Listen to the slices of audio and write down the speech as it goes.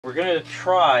We're going to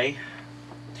try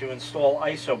to install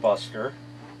ISObuster,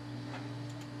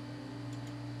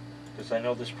 because I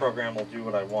know this program will do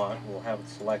what I want. We'll have it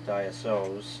select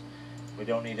ISOs. We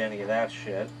don't need any of that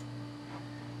shit,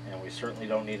 and we certainly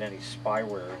don't need any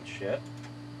spyware and shit.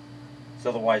 It's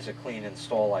otherwise a clean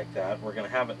install like that. We're going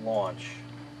to have it launch,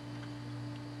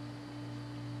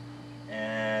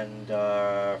 and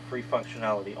free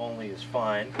functionality only is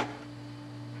fine.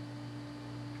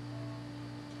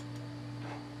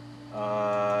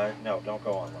 No, don't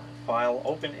go online. File,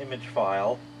 open image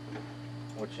file,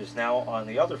 which is now on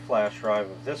the other flash drive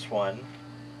of this one,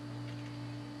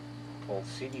 called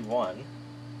CD1.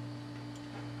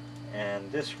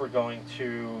 And this we're going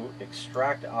to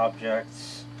extract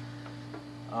objects,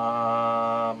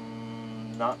 not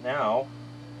now,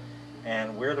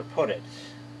 and where to put it.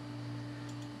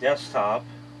 Desktop,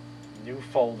 new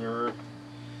folder,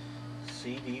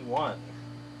 CD1.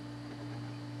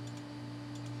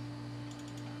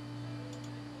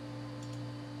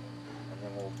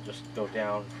 We'll just go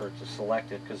down for it to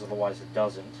select it, because otherwise it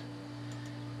doesn't.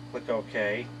 Click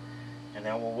OK, and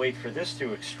now we'll wait for this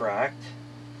to extract,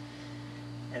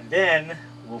 and then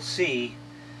we'll see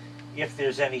if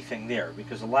there's anything there,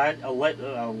 because allegedly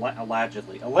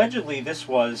this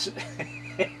was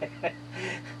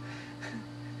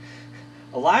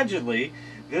allegedly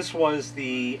this was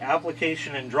the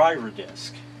application and driver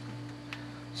disk.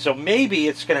 So maybe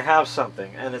it's going to have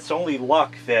something, and it's only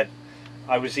luck that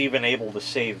I was even able to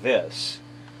save this.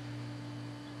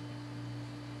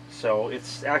 So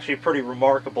it's actually pretty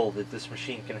remarkable that this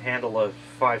machine can handle a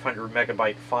 500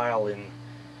 megabyte file in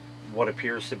what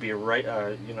appears to be a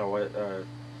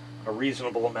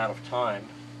reasonable amount of time.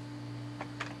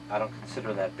 I don't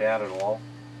consider that bad at all.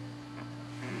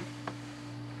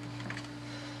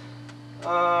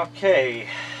 Okay,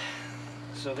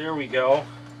 so there we go.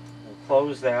 We'll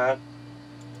close that.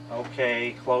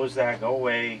 Okay, close that, go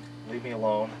away. Leave me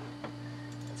alone.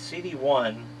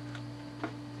 CD1,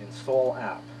 install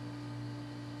app.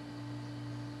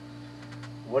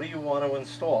 What do you want to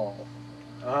install?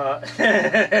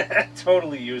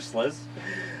 Totally useless.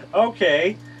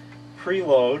 Okay,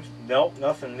 preload. Nope,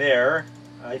 nothing there.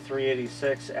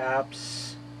 i386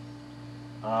 apps.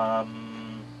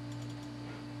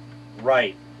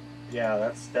 Right.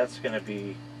 Yeah, that's gonna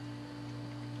be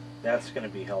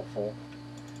helpful.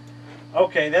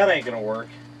 Okay, that ain't gonna work.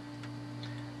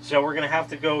 So we're going to have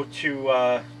to go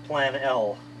to Plan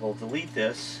L. We'll delete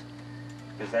this,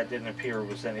 because that didn't appear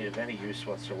was of any use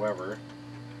whatsoever.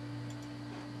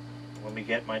 Let me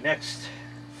get my next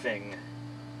thing.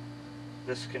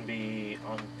 This can be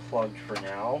unplugged for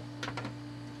now.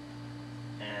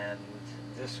 And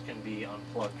this can be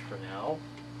unplugged for now.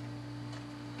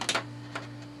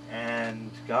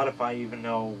 And God, if I even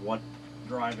know what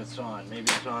drive it's on.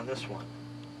 Maybe it's on this one.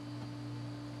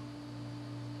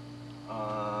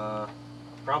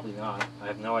 Probably not. I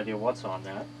have no idea what's on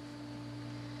that.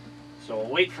 So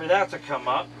we'll wait for that to come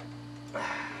up.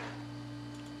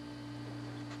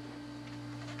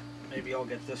 Maybe I'll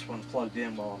get this one plugged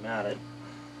in while I'm at it.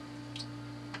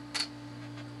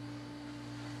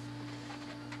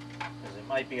 Because it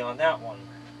might be on that one.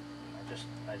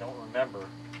 I don't remember.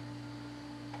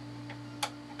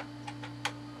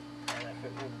 And if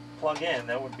it would plug in,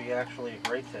 that would be actually a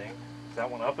great thing. Is that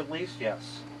one up at least?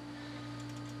 Yes.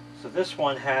 So this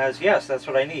one has, yes, that's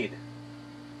what I need.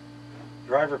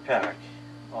 DriverPack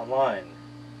online.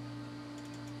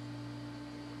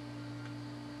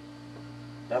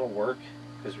 That'll work,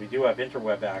 because we do have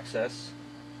interweb access.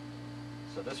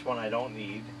 So this one I don't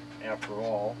need, after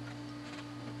all.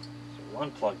 So we'll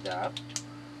unplug that.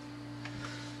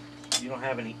 You don't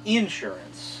have any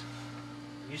insurance.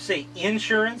 You say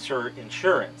insurance or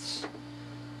insurance?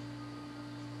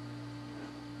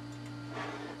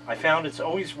 I found it's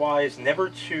always wise never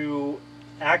to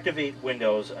activate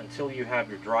Windows until you have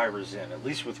your drivers in, at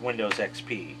least with Windows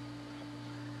XP.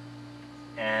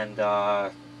 And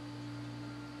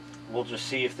we'll just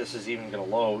see if this is even going to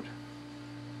load.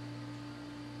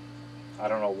 I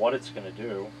don't know what it's going to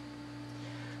do.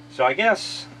 So I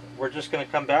guess we're just going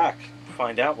to come back and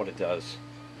find out what it does.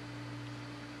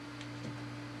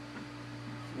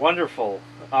 Wonderful.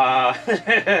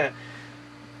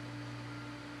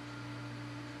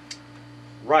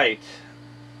 Right.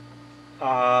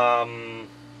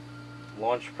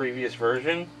 Launch previous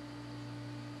version.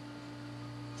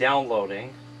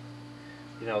 Downloading.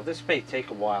 You know, this may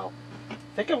take a while. I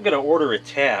think I'm going to order a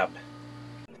tab.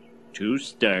 To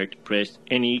start, press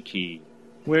any key.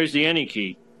 Where's the any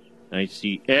key? I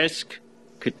see ESC,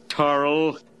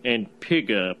 Catarl, and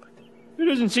Pigup. There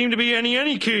doesn't seem to be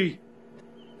any key.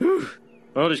 Whew.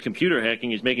 All this computer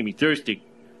hacking is making me thirsty.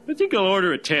 I think I'll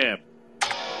order a tab.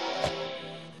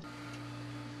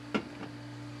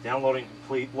 Downloading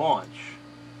complete, launch.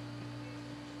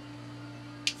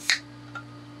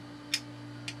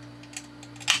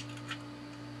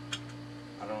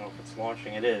 I don't know if it's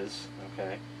launching, it is.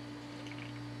 Okay.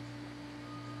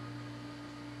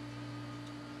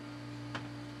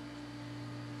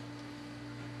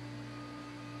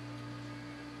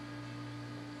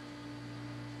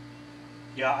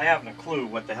 Yeah, I haven't a clue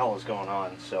what the hell is going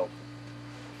on, so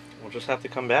we'll just have to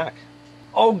come back.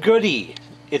 Oh goody!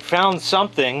 It found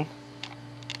something.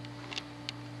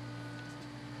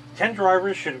 10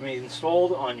 drivers should be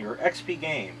installed on your XP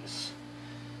games.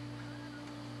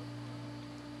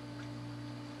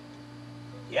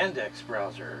 Yandex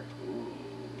browser. Ooh.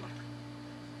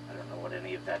 I don't know what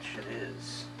any of that shit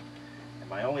is. And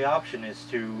my only option is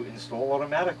to install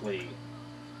automatically.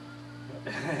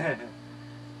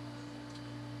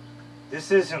 This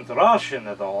isn't Russian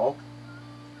at all.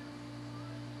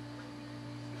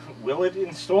 Will it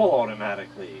install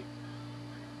automatically?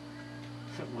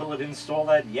 Will it install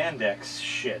that Yandex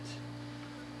shit?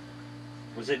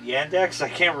 Was it Yandex? I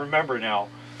can't remember now.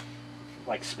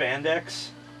 Like spandex?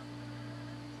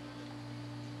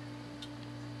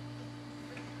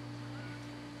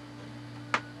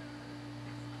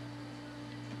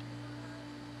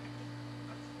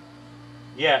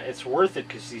 Yeah, it's worth it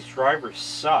because these drivers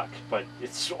suck, but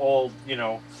it's all, you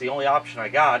know, it's the only option I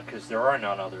got because there are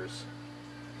none others.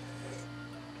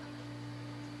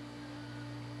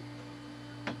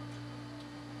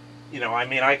 You know, I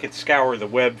mean, I could scour the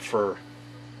web for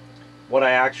what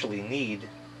I actually need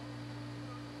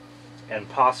and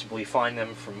possibly find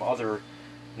them from other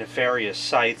nefarious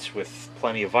sites with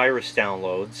plenty of virus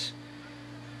downloads.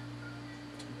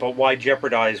 But why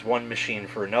jeopardize one machine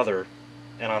for another?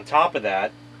 And on top of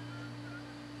that,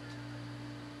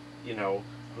 you know,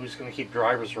 who's going to keep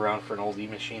drivers around for an old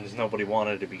eMachines nobody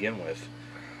wanted to begin with?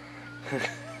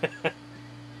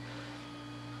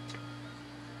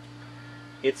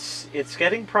 It's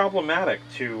getting problematic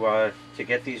to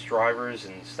get these drivers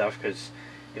and stuff because,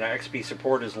 you know, XP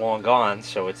support is long gone,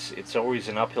 so it's always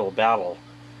an uphill battle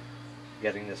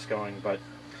getting this going. But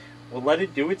we'll let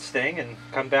it do its thing and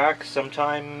come back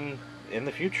sometime in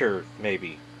the future,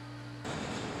 maybe.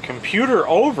 Computer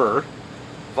over.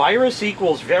 Virus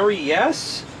equals very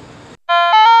yes.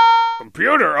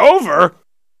 Computer over?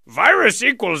 Virus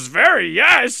equals very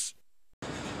yes.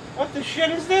 What the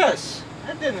shit is this?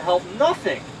 That didn't help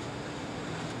nothing.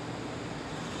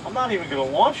 I'm not even going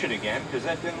to launch it again because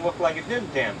that didn't look like it did a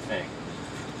damn thing.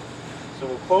 So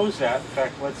we'll close that. In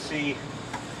fact, let's see.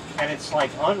 And it's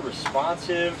like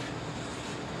unresponsive.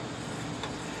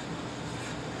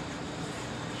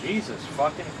 Jesus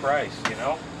fucking Christ, you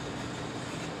know?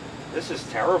 This is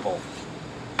terrible.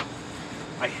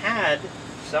 I had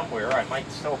somewhere, I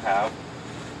might still have,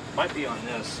 might be on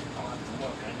this. I'll have to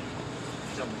look. I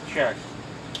didn't double check.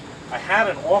 I had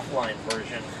an offline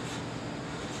version,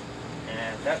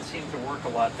 and that seemed to work a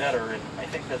lot better, and I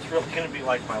think that's really going to be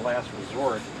like my last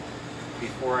resort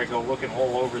before I go looking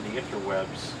all over the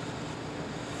interwebs.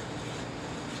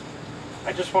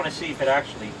 I just want to see if it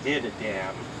actually did a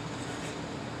damn.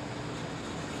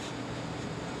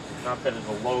 Not that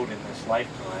it'll load in this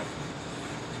lifetime.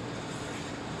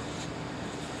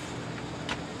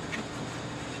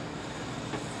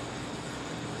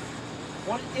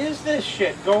 What is this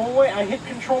shit? Go away. I hit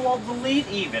Control-Alt-Delete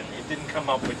even. It didn't come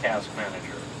up with Task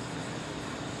Manager.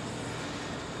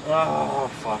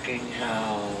 Oh, fucking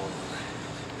hell.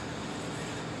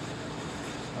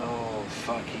 Oh,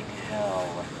 fucking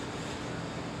hell.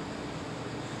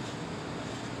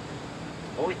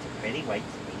 Oh, it's a pretty white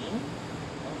screen?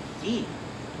 Oh, gee.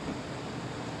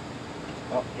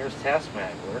 Oh, here's Task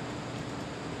Manager.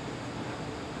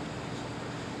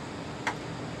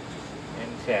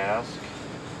 In task.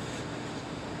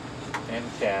 And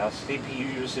task.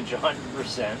 CPU usage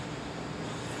 100%.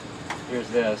 Here's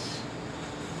this.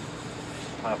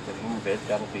 I'll have to move it.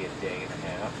 That'll be a day and a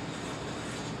half.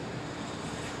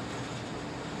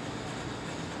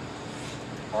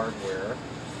 Hardware.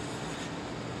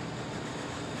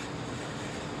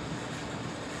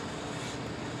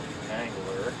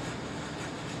 Angler.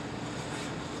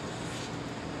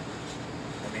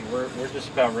 I mean, we're just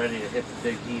about ready to hit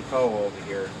the big depot over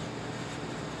here.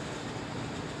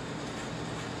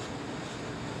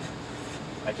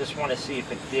 I just want to see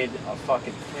if it did a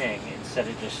fucking thing instead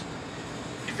of just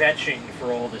fetching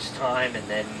for all this time and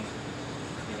then,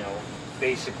 you know,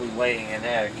 basically laying an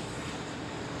egg.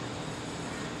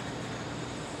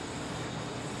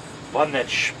 One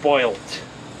that's spoilt.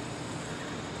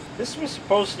 This was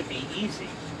supposed to be easy.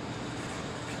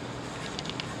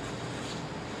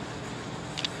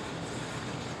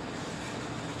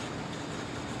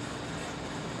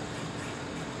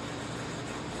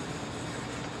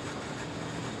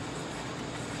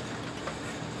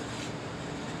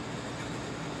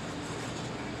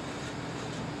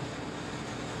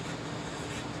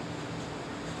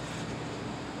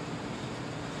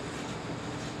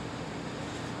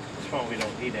 this one we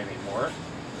don't need anymore.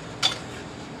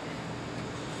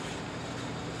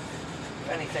 If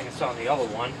anything, it's on the other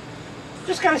one.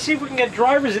 Just gotta see if we can get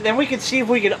drivers, and then we can see if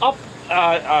we can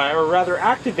or rather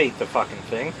activate the fucking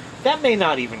thing. That may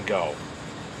not even go.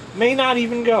 May not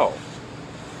even go.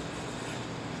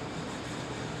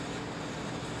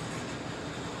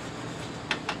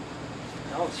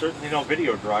 Well, it's certainly no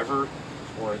video driver,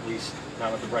 or at least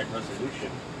not at the right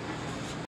resolution.